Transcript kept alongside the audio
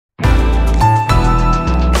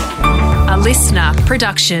listener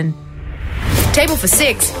production. Table for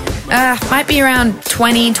 6. Might be around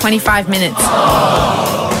 20, 25 minutes.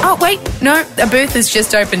 Oh, wait. No, a booth has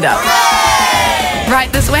just opened up. Right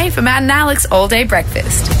this way for Matt and Alex all-day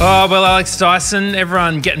breakfast. Oh, well, Alex Dyson,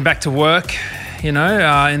 everyone getting back to work, in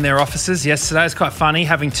their offices yesterday. It's quite funny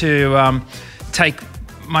having to take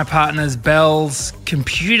my partner's Belle's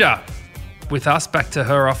computer with us back to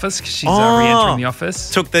her office because she's re-entering the office.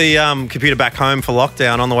 Took the computer back home for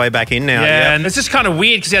lockdown on the way back in now. Yeah, and it's just kind of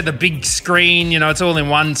weird because you had the big screen, it's all in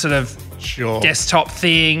one sort of desktop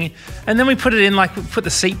thing. And then we put it in, we put the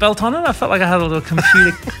seatbelt on it. I felt like I had a little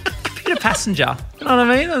computer passenger. You know what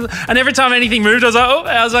I mean? And every time anything moved, I was like, oh,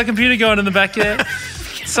 how's our computer going in the back there?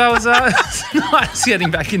 So it was nice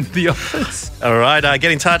getting back into the office. All right,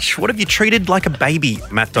 get in touch. What have you treated like a baby,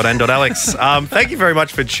 Matt.and.Alex? Thank you very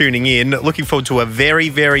much for tuning in. Looking forward to a very,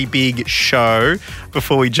 very big show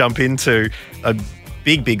before we jump into a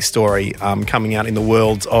big, big story coming out in the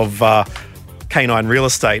world of canine real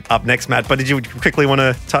estate up next, Matt. But did you quickly want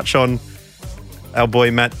to touch on our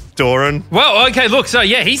boy Matt Doran? Well, okay, look, so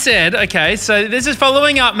yeah, he said, so this is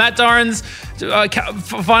following up Matt Doran's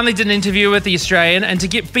finally did an interview with The Australian, and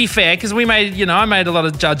to be fair, because we made, I made a lot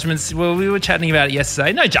of judgments. Well, we were chatting about it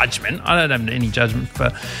yesterday. No judgment. I don't have any judgment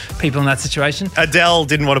for people in that situation. Adele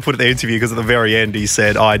didn't want to put it in the interview because at the very end he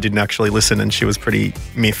said, I didn't actually listen, and she was pretty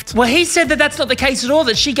miffed. Well, he said that that's not the case at all,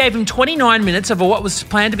 that she gave him 29 minutes of what was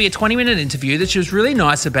planned to be a 20-minute interview, that she was really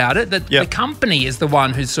nice about it, that the company is the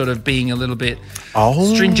one who's sort of being a little bit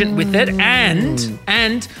stringent with it.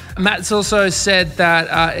 And Matt's also said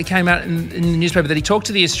that it came out in the newspaper that he talked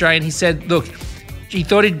to The Australian. He said, look, he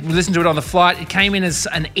thought he'd listen to it on the flight. It came in as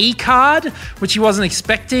an e-card, which he wasn't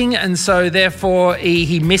expecting, and so therefore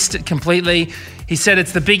he missed it completely. He said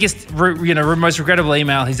it's the biggest, most regrettable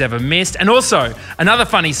email he's ever missed. And also, another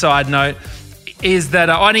funny side note is that,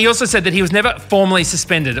 and he also said that he was never formally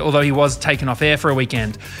suspended, although he was taken off air for a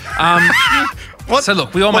weekend. So,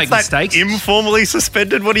 look, we all make mistakes. Informally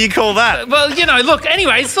suspended? What do you call that? Well,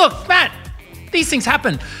 look, Matt, these things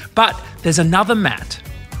happen. But there's another Matt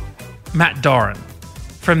Doran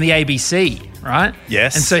from the ABC, right?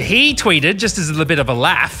 Yes. And so he tweeted, just as a little bit of a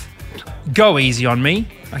laugh, go easy on me,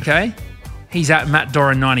 okay? He's at Matt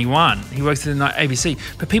Doran 91. He works at the ABC.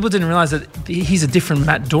 But people didn't realise that he's a different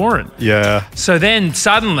Matt Doran. Yeah. So then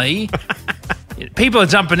suddenly people are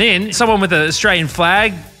jumping in. Someone with an Australian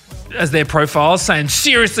flag as their profile saying,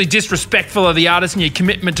 seriously disrespectful of the artist and your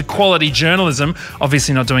commitment to quality journalism.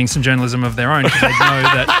 Obviously not doing some journalism of their own because they know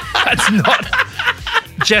that that's not.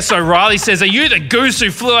 Jess O'Reilly says, are you the goose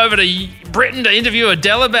who flew over to Britain to interview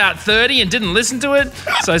Adele about 30 and didn't listen to it?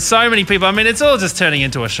 So many people. I mean, it's all just turning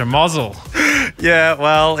into a schmozzle. Yeah,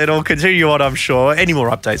 well, it'll continue on, I'm sure. Any more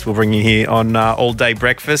updates we'll bring you here on All Day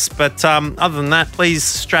Breakfast. But other than that, please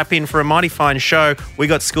strap in for a mighty fine show. We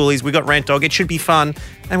got Schoolies, we got Rant Dog. It should be fun.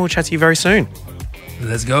 And we'll chat to you very soon.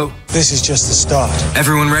 Let's go. This is just the start.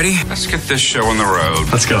 Everyone ready? Let's get this show on the road.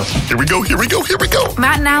 Let's go. Here we go.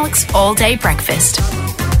 Matt and Alex all-day breakfast.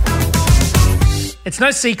 It's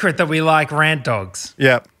no secret that we like rant dogs.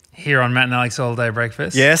 Yeah. Here on Matt and Alex All Day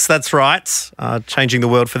Breakfast. Yes, that's right. Changing the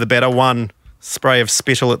world for the better. One spray of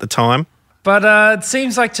spittle at the time. But it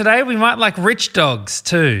seems like today we might like rich dogs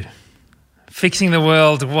too. Fixing the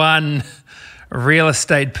world one real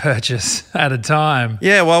estate purchase at a time.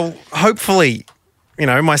 Yeah, well, hopefully,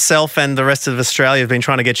 myself and the rest of Australia have been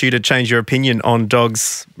trying to get you to change your opinion on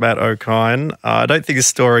dogs, Matt O'Kine. I don't think this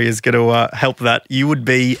story is going to help that. You would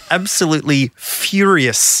be absolutely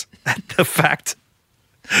furious at the fact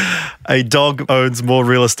a dog owns more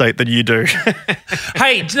real estate than you do.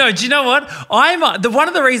 Hey, do you know what? One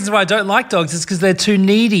of the reasons why I don't like dogs is because they're too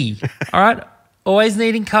needy, all right? Always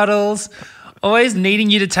needing cuddles, always needing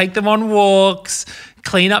you to take them on walks,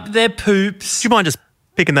 clean up their poops. Do you mind just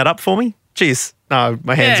picking that up for me? Jeez. No,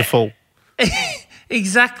 my hands are full.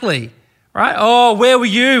 Exactly. Right? Oh, where were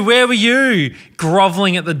you? Where were you?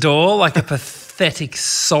 Grovelling at the door like a pathetic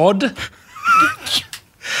sod.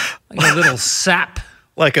 Like a little sap.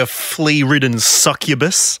 Like a flea-ridden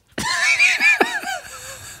succubus.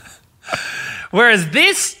 Whereas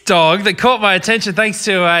this dog that caught my attention thanks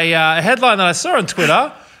to a headline that I saw on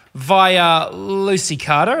Twitter via Lucy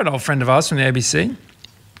Carter, an old friend of ours from the ABC.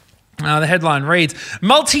 The headline reads,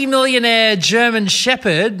 multi-millionaire German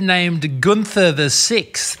shepherd named Gunther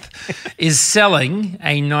VI is selling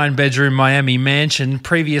a 9-bedroom Miami mansion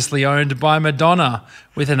previously owned by Madonna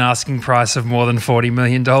with an asking price of more than $40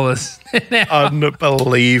 million.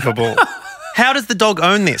 Unbelievable. How does the dog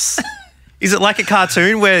own this? Is it like a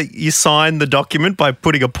cartoon where you sign the document by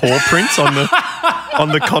putting a paw print on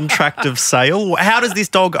the contract of sale? How does this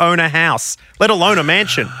dog own a house, let alone a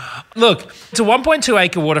mansion? Look, it's a 1.2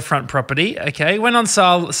 acre waterfront property, okay? Went on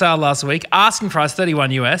sale last week. Asking price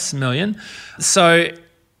 $31 million. So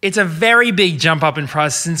it's a very big jump up in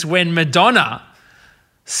price since when Madonna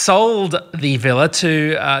sold the villa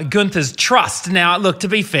to Gunther's Trust. Now, look, to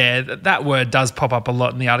be fair, that word does pop up a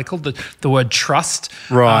lot in the article, the word trust.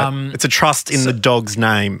 Right. It's a trust in the dog's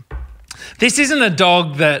name. This isn't a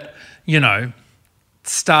dog that,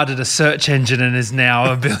 started a search engine and is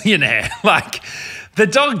now a billionaire. Like, the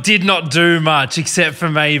dog did not do much except for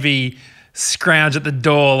maybe scrounge at the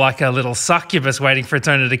door like a little succubus waiting for its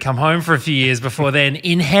owner to come home for a few years before then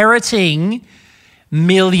inheriting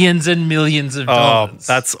millions and millions of dollars. Oh,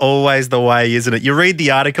 that's always the way, isn't it? You read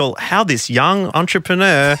the article, how this young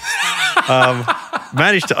entrepreneur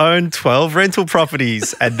managed to own 12 rental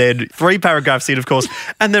properties, and then 3 paragraphs in, of course,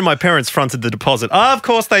 and then my parents fronted the deposit. Oh, of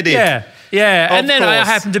course they did. Yeah. And then I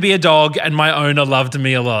happened to be a dog and my owner loved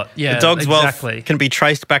me a lot. Yeah, the dog's wealth can be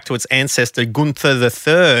traced back to its ancestor, Gunther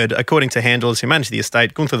III. According to handlers who managed the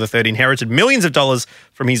estate, Gunther III inherited millions of dollars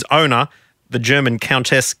from his owner, the German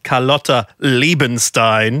Countess Carlotta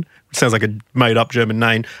Liebenstein, which sounds like a made-up German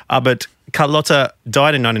name, but Carlotta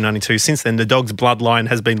died in 1992. Since then, the dog's bloodline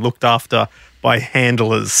has been looked after by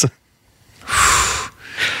handlers.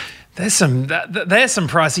 There's some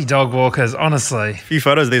pricey dog walkers, honestly. A few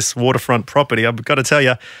photos of this waterfront property. I've got to tell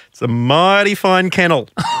you, it's a mighty fine kennel.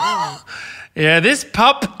 Yeah, this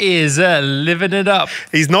pup is living it up.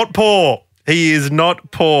 He's not poor. He is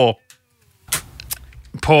not poor.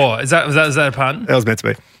 Poor. Was that a pun? That was meant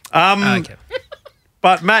to be. Okay.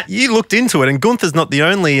 But, Matt, you looked into it, and Gunther's not the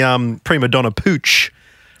only prima donna pooch.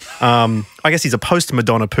 I guess he's a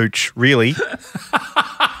post-Madonna pooch, really.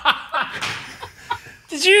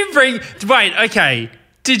 Did you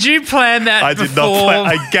plan that I before? did not plan.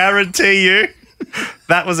 I guarantee you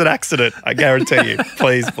that was an accident. I guarantee you.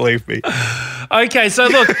 Please believe me. Okay, so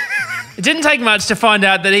look, it didn't take much to find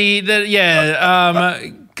out that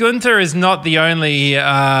Gunther is not the only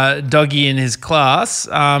doggy in his class.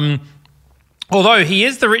 Although he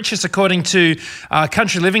is the richest according to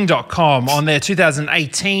countryliving.com on their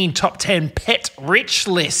 2018 top 10 pet rich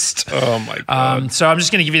list. Oh, my God. So I'm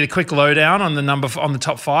just going to give you the quick lowdown on the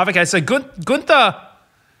top 5. Okay, so Gunther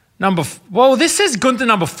this says Gunther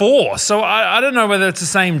number 4. So I don't know whether it's the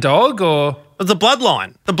same dog or... The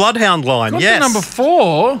bloodline, the bloodhound line, Gunther yes. number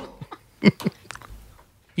 4...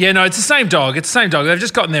 Yeah, no, it's the same dog. They've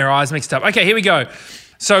just gotten their eyes mixed up. Okay, here we go.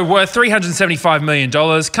 So worth $375 million,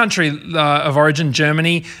 country of origin,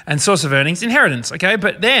 Germany, and source of earnings, inheritance, okay?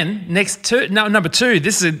 But then number 2,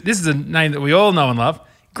 this is a name that we all know and love,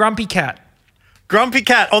 Grumpy Cat. Grumpy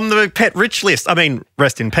Cat on the pet rich list. I mean,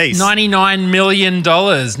 rest in peace. $99 million.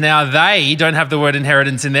 Now, they don't have the word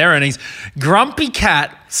inheritance in their earnings. Grumpy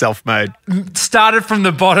Cat... Self-made. Started from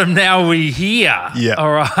the bottom, now we're here. Yeah.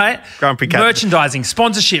 All right? Grumpy Cat. Merchandising,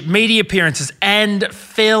 sponsorship, media appearances, and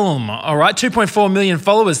film. All right? 2.4 million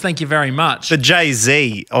followers, thank you very much. The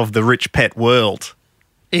Jay-Z of the rich pet world.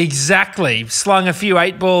 Exactly. Slung a few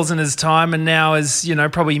 8 balls in his time and now is,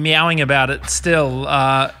 probably meowing about it still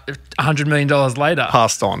 $100 million later.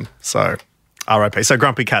 Passed on. So, RIP. So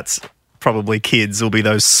Grumpy Cat's probably kids will be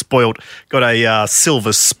those spoilt, got a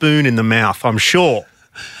silver spoon in the mouth, I'm sure.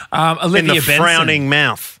 Olivia in the Benson. frowning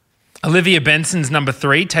mouth. Olivia Benson's number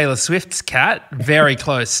 3, Taylor Swift's cat, very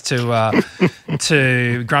close to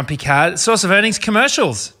Grumpy Cat. Source of earnings,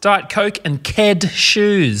 commercials, Diet Coke and Ked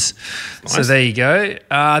shoes. Nice. So there you go.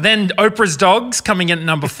 Then Oprah's dogs coming in at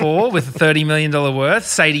number 4 with $30 million worth.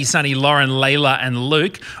 Sadie, Sunny, Lauren, Layla and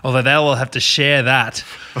Luke, although they'll all have to share that.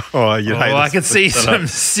 Oh, you hate I could see some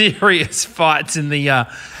serious fights in the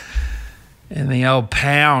old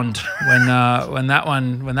pound when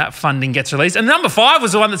that funding gets released. And number 5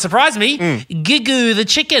 was the one that surprised me. Gigu the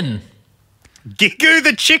chicken. Gigu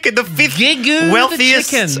the chicken, the 5th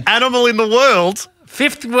wealthiest animal in the world.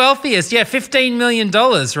 5th wealthiest, yeah, $15 million,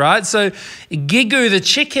 right? So Gigu the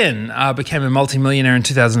chicken became a multimillionaire in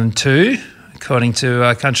 2002, according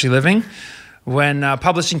to Country Living, when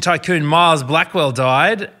publishing tycoon Miles Blackwell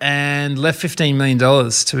died and left $15 million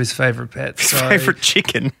to his favourite pet. His favourite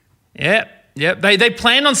chicken. Yeah. Yep, they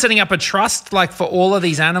planned on setting up a trust like for all of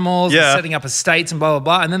these animals, and setting up estates and blah, blah,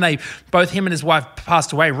 blah. And then both him and his wife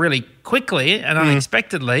passed away really quickly and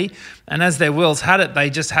unexpectedly. And as their wills had it, they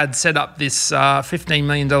just had set up this $15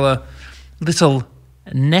 million little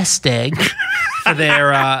nest egg for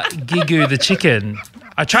their Gigu the chicken.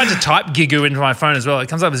 I tried to type Gigu into my phone as well. It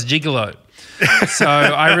comes up as Gigolo. So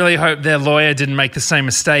I really hope their lawyer didn't make the same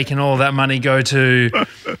mistake and all that money go to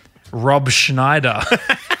Rob Schneider.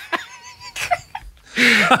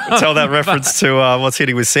 Tell that reference to What's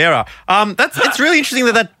Hitting with Sarah. It's really interesting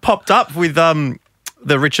that popped up with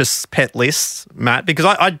the richest pet lists, Matt, because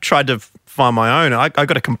I tried to find my own. I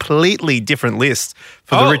got a completely different list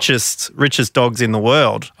for the richest dogs in the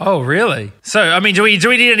world. Oh, really? So, I mean, do we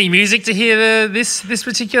need any music to hear this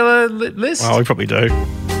particular list? Well, we probably do.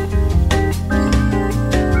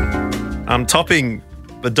 Topping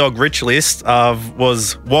the dog rich list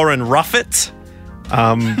was Warren Ruffett.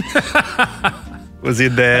 Was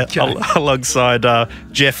in there alongside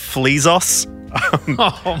Jeff Flezos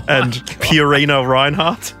and Purina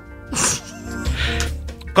Reinhardt.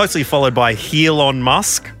 Closely followed by Elon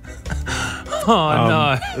Musk. Oh,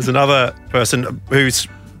 no. There's another person who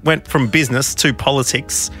went from business to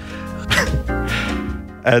politics.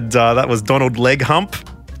 And that was Donald Leg Hump.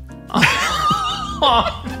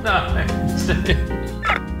 Oh, no.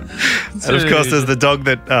 And of course, there's the dog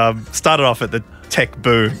that started off at the tech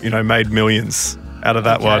boom, made millions out of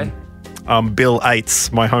that one. Bill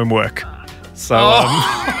Aids, my homework. So no.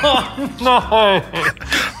 I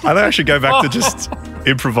think I should go back to just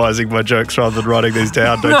improvising my jokes rather than writing these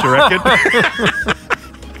down, don't you reckon?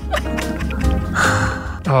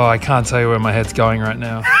 Oh, I can't tell you where my head's going right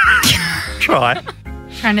now. Try.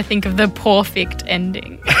 Trying to think of the perfect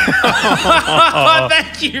ending.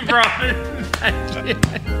 Thank you, Brian. Thank you.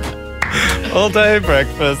 All day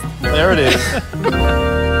breakfast. There it is.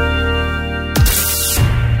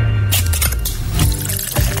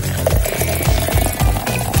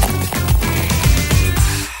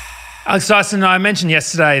 Alex Dyson, I mentioned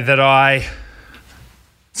yesterday that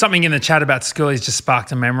something in the chat about Schoolies just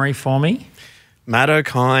sparked a memory for me. Matt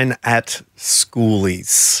O'Kine at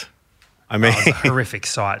Schoolies. I mean, it's a horrific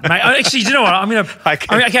sight, mate. Actually, do you know what?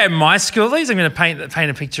 Okay, my Schoolies. I'm going to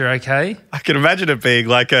paint a picture. Okay. I can imagine it being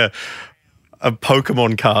like a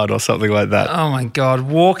Pokemon card or something like that. Oh my God!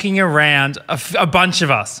 Walking around, a bunch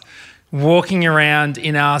of us walking around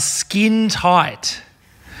in our skin tight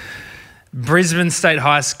Brisbane State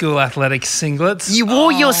High School athletic singlets. You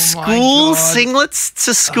wore your school singlets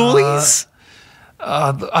to Schoolies?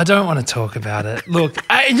 I don't want to talk about it. Look,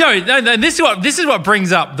 no. This is what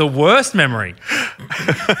brings up the worst memory.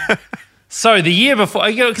 So the year before,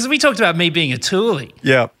 because we talked about me being a toolie.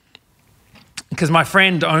 Yeah. Because my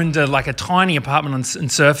friend owned a tiny apartment in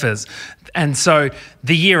Surfers, and so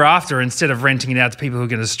the year after, instead of renting it out to people who are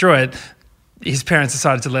going to destroy it, his parents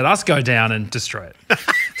decided to let us go down and destroy it.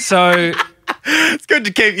 So it's good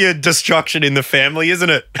to keep your destruction in the family, isn't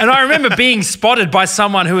it? And I remember being spotted by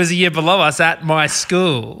someone who was a year below us at my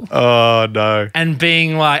school. Oh, no. And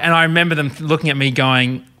being like, and I remember them looking at me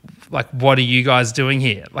going, like, what are you guys doing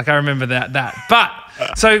here? Like, I remember that. But,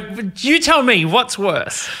 so you tell me, what's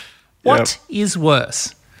worse? What is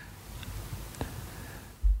worse?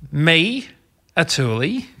 Me, a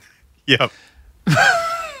toolie. Yep.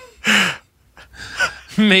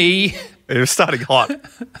 Me. It was starting hot.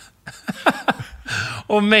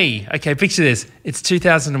 Or me. Okay, picture this. It's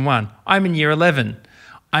 2001. I'm in year 11.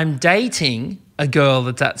 I'm dating a girl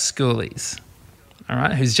that's at Schoolies, all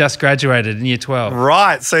right, who's just graduated in year 12.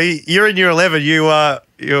 Right. So you're in year 11. You're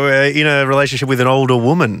in a relationship with an older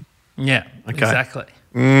woman. Yeah, okay. Exactly.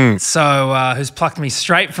 So who's plucked me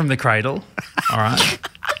straight from the cradle, all right?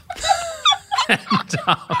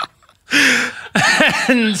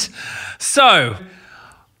 and so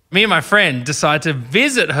me and my friend decided to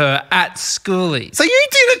visit her at Schoolies. So you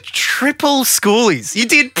did a triple Schoolies. You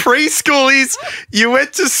did pre-Schoolies, you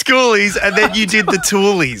went to Schoolies, and then you did the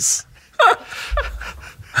toolies.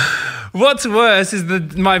 What's worse is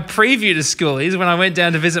my preview to Schoolies when I went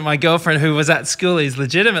down to visit my girlfriend who was at Schoolies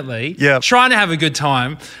legitimately, trying to have a good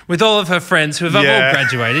time with all of her friends who have all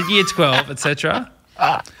graduated, year 12, etc.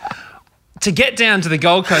 To get down to the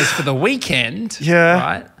Gold Coast for the weekend,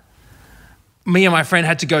 right? Me and my friend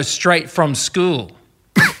had to go straight from school,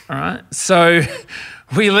 all right? So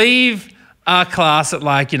we leave our class at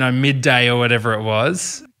midday or whatever it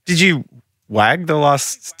was. Did you wag the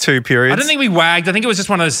last two periods? I don't think we wagged. I think it was just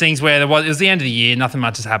one of those things where it was the end of the year, nothing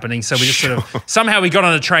much is happening. So we just somehow we got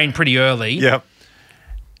on a train pretty early. Yep.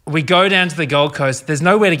 We go down to the Gold Coast. There's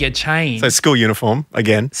nowhere to get changed. So school uniform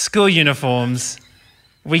again. School uniforms.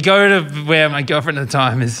 We go to where my girlfriend at the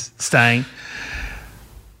time is staying.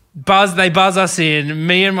 They buzz us in.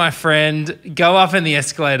 Me and my friend go up in the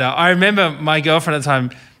escalator. I remember my girlfriend at the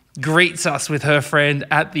time greets us with her friend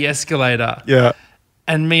at the escalator. Yeah.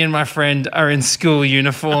 And me and my friend are in school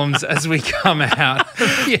uniforms as we come out.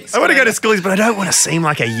 I want to go to Schoolies, but I don't want to seem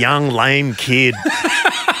like a young, lame kid.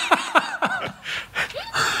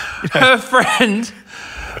 Her friend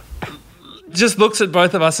just looks at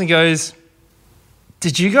both of us and goes,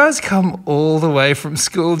 "Did you guys come all the way from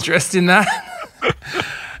school dressed in that?"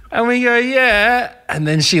 And we go, "Yeah." And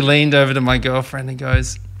then she leaned over to my girlfriend and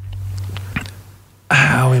goes,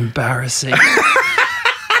 How embarrassing.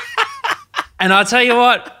 And I'll tell you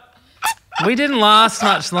what, we didn't last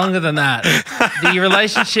much longer than that. The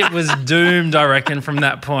relationship was doomed, I reckon, from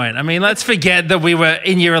that point. I mean, let's forget that we were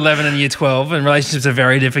in year 11 and year 12 and relationships are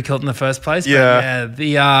very difficult in the first place. Yeah. But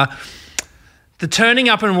yeah, the turning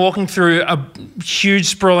up and walking through a huge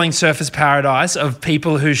sprawling surface paradise of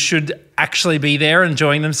people who should actually be there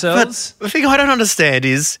enjoying themselves. But the thing I don't understand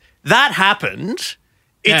is that happened.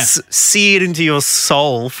 It's seared into your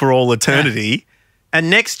soul for all eternity. Yeah. And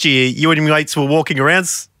next year, you and your mates were walking around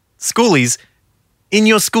Schoolies in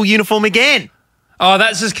your school uniform again. Oh,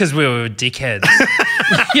 that's just because we were dickheads.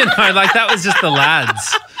 That was just the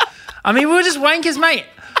lads. I mean, we were just wankers, mate.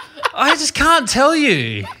 I just can't tell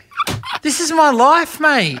you. This is my life,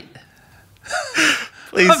 mate.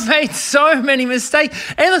 Please. I've made so many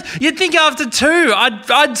mistakes. And look, you'd think after 2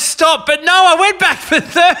 I'd stop, but no, I went back for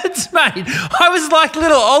thirds, mate. I was like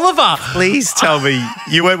little Oliver. Please tell me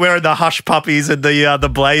you weren't wearing the hush puppies and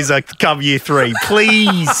the blazer come year 3.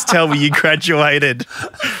 Please tell me you graduated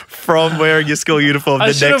from wearing your school uniform the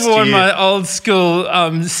next year. I should have worn my old school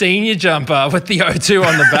senior jumper with the O2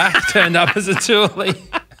 on the back turned up as a toolie.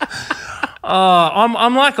 Oh,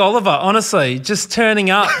 I'm like Oliver, honestly, just turning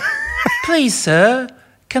up. Please, sir,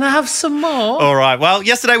 can I have some more? All right. Well,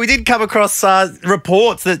 yesterday we did come across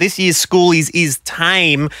reports that this year's Schoolies is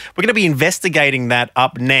tame. We're going to be investigating that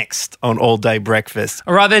up next on All Day Breakfast.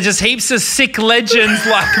 All right, they're just heaps of sick legends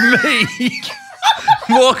like me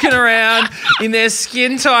walking around in their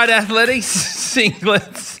skin-tight athletic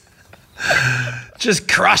singlets. Just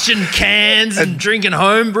crushing cans and drinking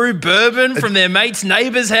homebrew bourbon from their mate's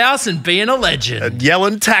neighbour's house and being a legend. And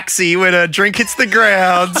yelling taxi when a drink hits the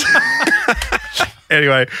ground.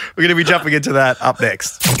 Anyway, we're going to be jumping into that up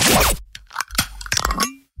next.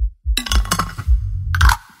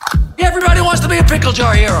 Everybody wants to be a pickle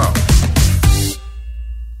jar hero.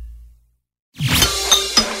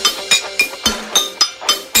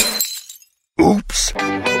 Oops.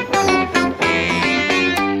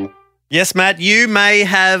 Yes, Matt, you may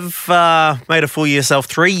have made a fool of yourself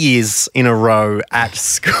 3 years in a row at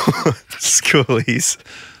Schoolies.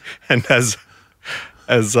 And as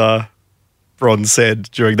Bron said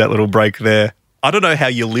during that little break there, I don't know how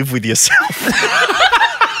you live with yourself.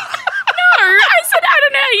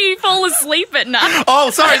 Fall asleep at night. Oh,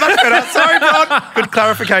 sorry, that's better. Sorry, Bron. Good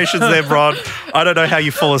clarifications there, Bron. I don't know how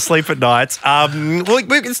you fall asleep at night.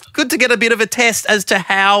 It's good to get a bit of a test as to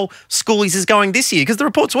how Schoolies is going this year because the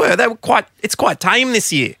reports it's quite tame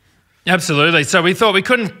this year. Absolutely. So we thought we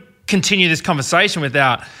couldn't continue this conversation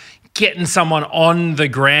without getting someone on the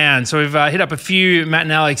ground. So we've hit up a few Matt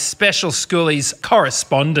and Alex special Schoolies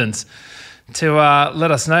correspondents to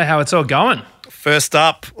let us know how it's all going. First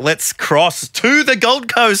up, let's cross to the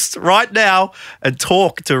Gold Coast right now and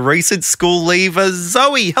talk to recent school leaver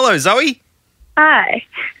Zoe. Hello, Zoe. Hi.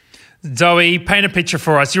 Zoe, paint a picture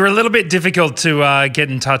for us. You were a little bit difficult to get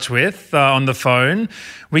in touch with on the phone.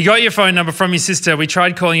 We got your phone number from your sister. We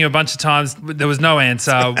tried calling you a bunch of times. There was no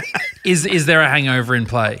answer. Is there a hangover in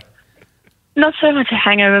play? Not so much a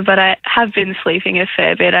hangover, but I have been sleeping a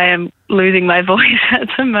fair bit. I am losing my voice at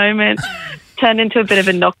the moment. Turned into a bit of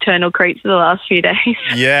a nocturnal creature the last few days.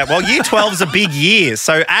 Yeah, well, year 12 is a big year,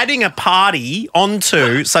 so adding a party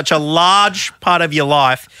onto such a large part of your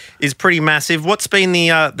life is pretty massive. What's been the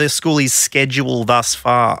Schoolies' schedule thus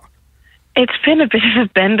far? It's been a bit of a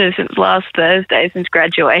bender since last Thursday, since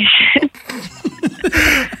graduation.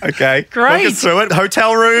 Okay, great. Walk us through it.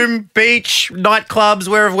 Hotel room, beach, nightclubs,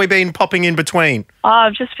 where have we been popping in between? Oh,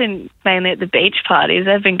 I've just been mainly at the beach parties.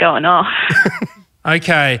 They've been going off.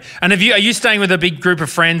 Okay. And are you staying with a big group of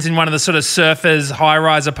friends in one of the sort of surfers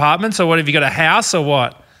high-rise apartments, or what? Have you got a house or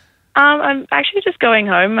what? I'm actually just going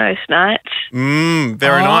home most nights.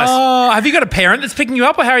 Very nice. Oh, have you got a parent that's picking you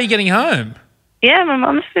up, or how are you getting home? Yeah, my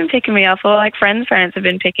mum's been picking me up, or like friends' parents have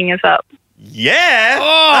been picking us up. Yeah.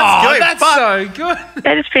 Oh, that's so good.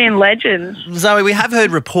 They're just being legends. Zoe, we have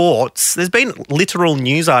heard reports. There's been literal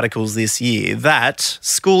news articles this year that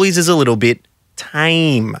Schoolies is a little bit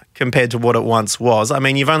tame compared to what it once was. I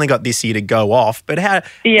mean, you've only got this year to go off, but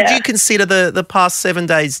would you consider the past 7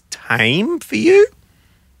 days tame for you?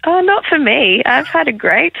 Oh, not for me. I've had a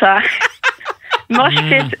great time. Mosh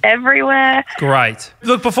pits everywhere. Great.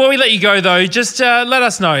 Look, before we let you go, though, just let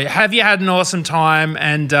us know. Have you had an awesome time?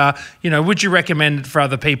 And, would you recommend it for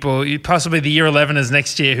other people, possibly the year 11ers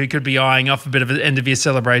next year who could be eyeing off a bit of an end-of-year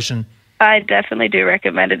celebration? I definitely do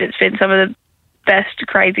recommend it. It's been some of the best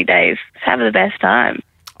crazy days. Just have the best time.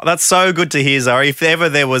 That's so good to hear, Zoe. If ever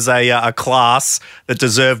there was a class that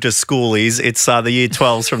deserved a Schoolies, it's the Year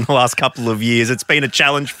 12s from the last couple of years. It's been a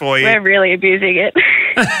challenge for you. We're really abusing it.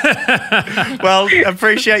 Well,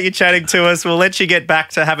 appreciate you chatting to us. We'll let you get back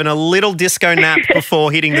to having a little disco nap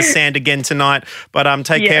before hitting the sand again tonight. But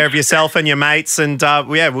take care of yourself and your mates, and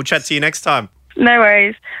we'll chat to you next time. No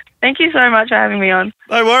worries. Thank you so much for having me on.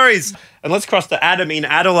 No worries. And let's cross to Adam in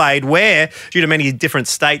Adelaide, where, due to many different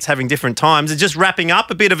states having different times, it's just wrapping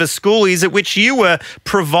up a bit of a Schoolies at which you were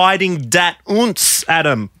providing dat unts,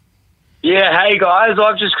 Adam. Yeah, hey guys,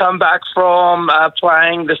 I've just come back from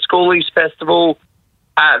playing the Schoolies Festival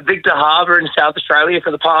at Victor Harbour in South Australia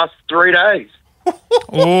for the past 3 days.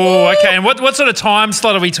 Oh, okay. And what sort of time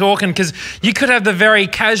slot are we talking? Because you could have the very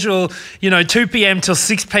casual, 2 p.m. till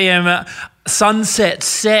 6 p.m. Sunset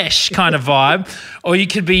sesh kind of vibe, or you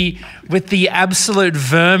could be with the absolute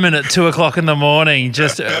vermin at 2 o'clock in the morning,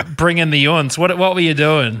 just bringing the yawns. What were you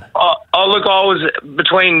doing? Oh, look, I was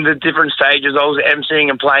between the different stages. I was emceeing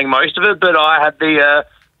and playing most of it, but I had the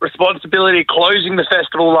responsibility of closing the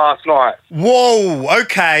festival last night. Whoa,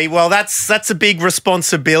 okay. Well, that's a big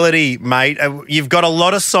responsibility, mate. You've got a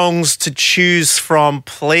lot of songs to choose from.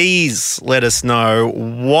 Please let us know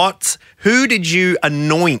who did you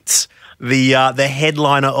anoint the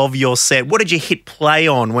headliner of your set? What did you hit play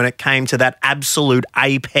on when it came to that absolute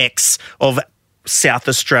apex of South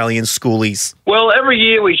Australian Schoolies? Well, every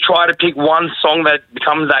year we try to pick one song that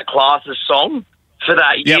becomes that class's song for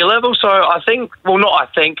that year level. So the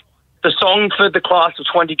song for the class of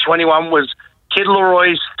 2021 was Kid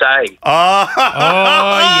Leroy's Stay. Oh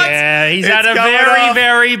yeah. He's had a very,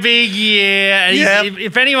 very big year. And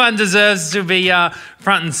if anyone deserves to be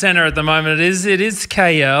front and centre at the moment, it is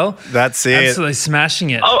KL. That's it. Absolutely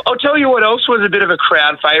smashing it. I'll tell you what else was a bit of a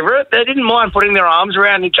crowd favourite. They didn't mind putting their arms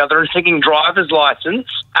around each other and singing Driver's Licence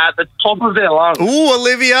at the top of their lungs. Ooh,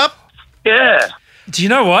 Olivia. Yeah. Do you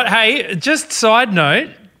know what? Hey, just side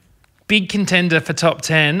note, big contender for top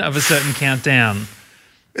 10 of a certain countdown.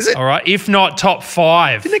 Is it? All right, if not top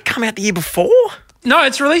 5. Didn't it come out the year before? No,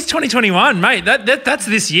 it's released 2021, mate. That's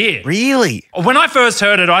this year. Really? When I first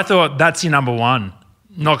heard it, I thought that's your number one.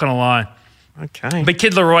 Not going to lie. Okay. But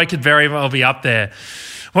Kid Leroy could very well be up there.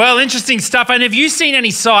 Well, interesting stuff. And have you seen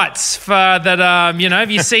any sites have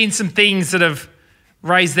you seen some things that have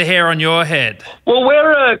raised the hair on your head? Well,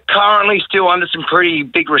 we're currently still under some pretty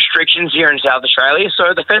big restrictions here in South Australia.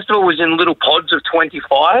 So the festival was in little pods of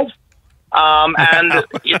 25. And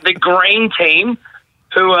the green team,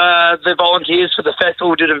 who are the volunteers for the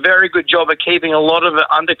festival, did a very good job of keeping a lot of it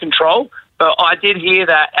under control. But I did hear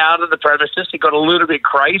that out of the premises, it got a little bit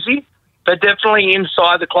crazy. But definitely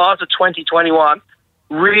inside the class of 2021,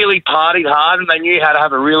 really partied hard and they knew how to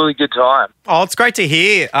have a really good time. Oh, it's great to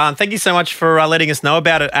hear. Thank you so much for letting us know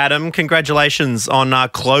about it, Adam. Congratulations on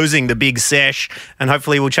closing the big sesh, and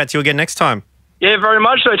hopefully we'll chat to you again next time. Yeah, very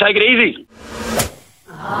much so. Take it easy.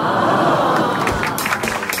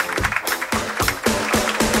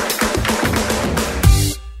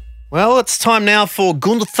 Well, it's time now for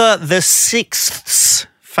Gunther the Sixth's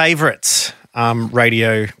favourite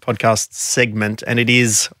radio podcast segment, and it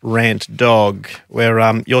is Rant Dog, where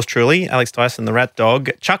yours truly, Alex Dyson, the Rat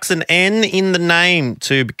Dog, chucks an N in the name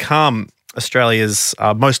to become Australia's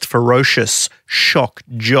most ferocious shock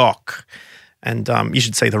jock. And you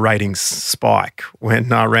should see the ratings spike when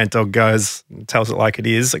Rant Dog goes and tells it like it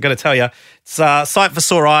is. I've got to tell you, it's sight for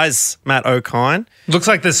sore eyes, Matt O'Kine. Looks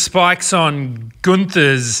like the spikes on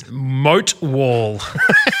Gunther's moat wall,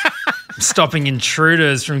 stopping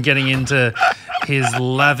intruders from getting into his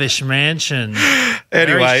lavish mansion.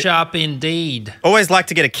 Anyway, very sharp indeed. Always like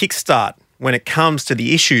to get a kickstart when it comes to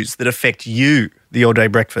the issues that affect you, the All Day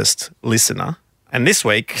Breakfast listener. And this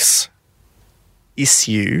week's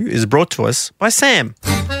issue is brought to us by Sam.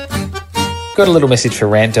 Got a little message for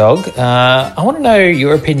Rant Dog. I want to know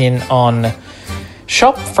your opinion on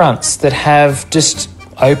shop fronts that have just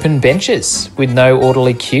open benches with no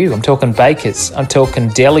orderly queue. I'm talking bakers. I'm talking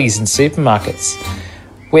delis and supermarkets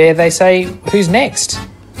where they say, who's next?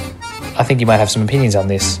 I think you might have some opinions on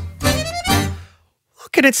this.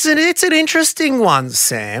 Look, it's an interesting one,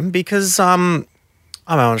 Sam, because I'm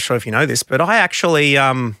not sure if you know this, but I'm actually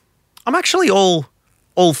all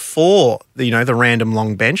for the random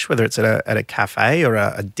long bench, whether it's at a cafe or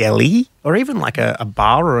a deli or even like a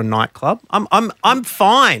bar or a nightclub. I'm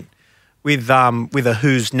fine with a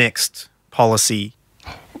who's next policy.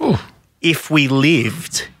 Ooh. If we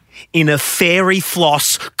lived in a fairy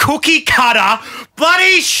floss cookie cutter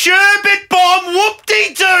bloody sherbet bomb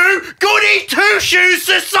whoop-de-doo goody two-shoes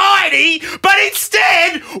society, but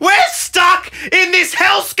instead we're stuck in this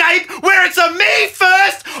hellscape where it's a me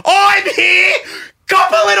first, I'm here,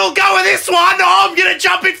 cop a little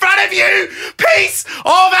jump in front of you. Piece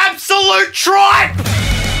of absolute tripe.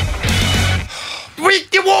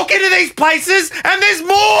 You walk into these places and there's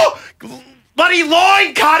more bloody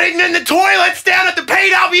line cutting than the toilets down at the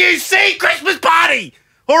PWC Christmas party.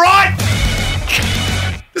 All right?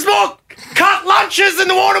 There's more cut lunches than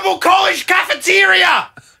the Warrnambool College cafeteria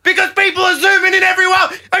because people are zooming in everywhere.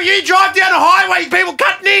 If you drive down a highway, people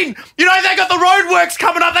cutting in. You know, they got the roadworks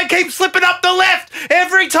coming up. They keep slipping up the left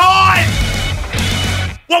every time.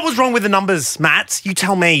 What was wrong with the numbers, Matt? You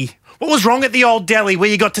tell me. What was wrong at the old deli where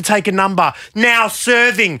you got to take a number? Now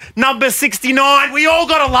serving number 69. We all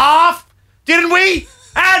got a laugh, didn't we?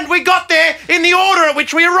 And we got there in the order at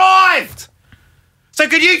which we arrived. So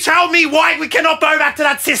could you tell me why we cannot go back to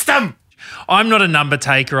that system? I'm not a number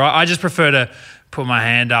taker. I just prefer to put my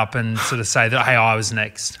hand up and sort of say that, hey, I was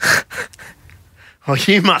next. Well,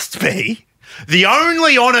 you must be the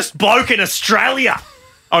only honest bloke in Australia,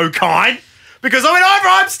 O'Kine. Because whenever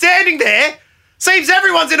I'm standing there, seems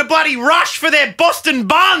everyone's in a bloody rush for their Boston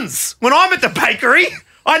buns. When I'm at the bakery,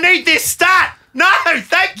 I need this stat. No,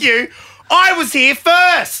 thank you. I was here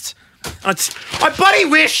first. I bloody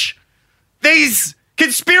wish these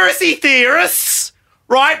conspiracy theorists,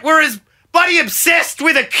 right, were as bloody obsessed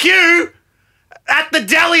with a Q at the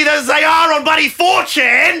deli as they are on bloody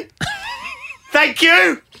 4chan. Thank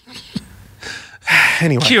you.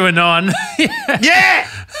 Anyway. QAnon. Yeah.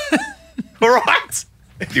 All right.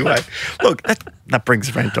 Anyway, look, that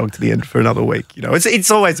brings Rant Dog to the end for another week. You know,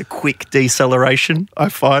 it's always a quick deceleration, I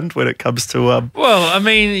find, when it comes to Well, I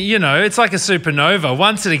mean, you know, it's like a supernova.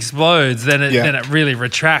 Once it explodes, then it really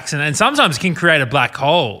retracts, and sometimes can create a black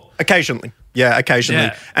hole. Occasionally. Yeah, occasionally.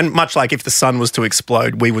 Yeah. And much like if the sun was to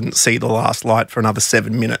explode, we wouldn't see the last light for another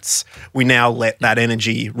 7 minutes. We now let that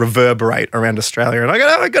energy reverberate around Australia. And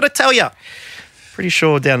I got to tell you, pretty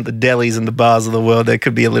sure down at the delis and the bars of the world, there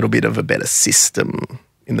could be a little bit of a better system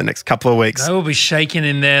in the next couple of weeks. They will be shaking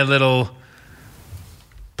in their little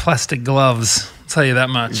plastic gloves. I'll tell you that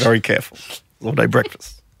much. Very careful. All day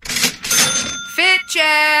breakfast. Fit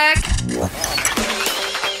check.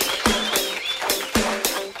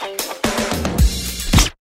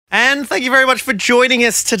 And thank you very much for joining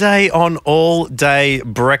us today on All Day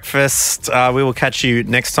Breakfast. We will catch you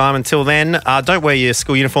next time. Until then, don't wear your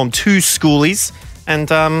school uniform to schoolies. And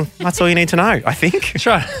that's all you need to know, I think.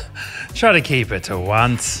 Try to keep it to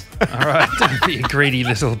once. All right, don't be a greedy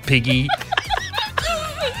little piggy.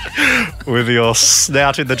 With your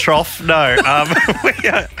snout in the trough. No,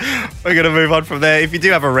 we're going to move on from there. If you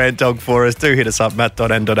do have a rant dog for us, do hit us up,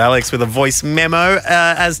 matt.n.alex, with a voice memo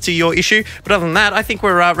as to your issue. But other than that, I think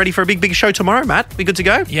we're ready for a big show tomorrow, Matt. We good to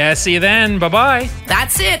go? Yeah, see you then. Bye-bye.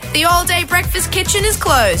 That's it. The all-day breakfast kitchen is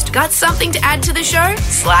closed. Got something to add to the show?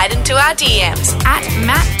 Slide into our DMs at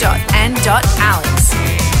matt.n.alex.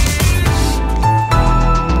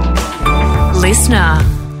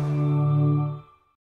 Listener.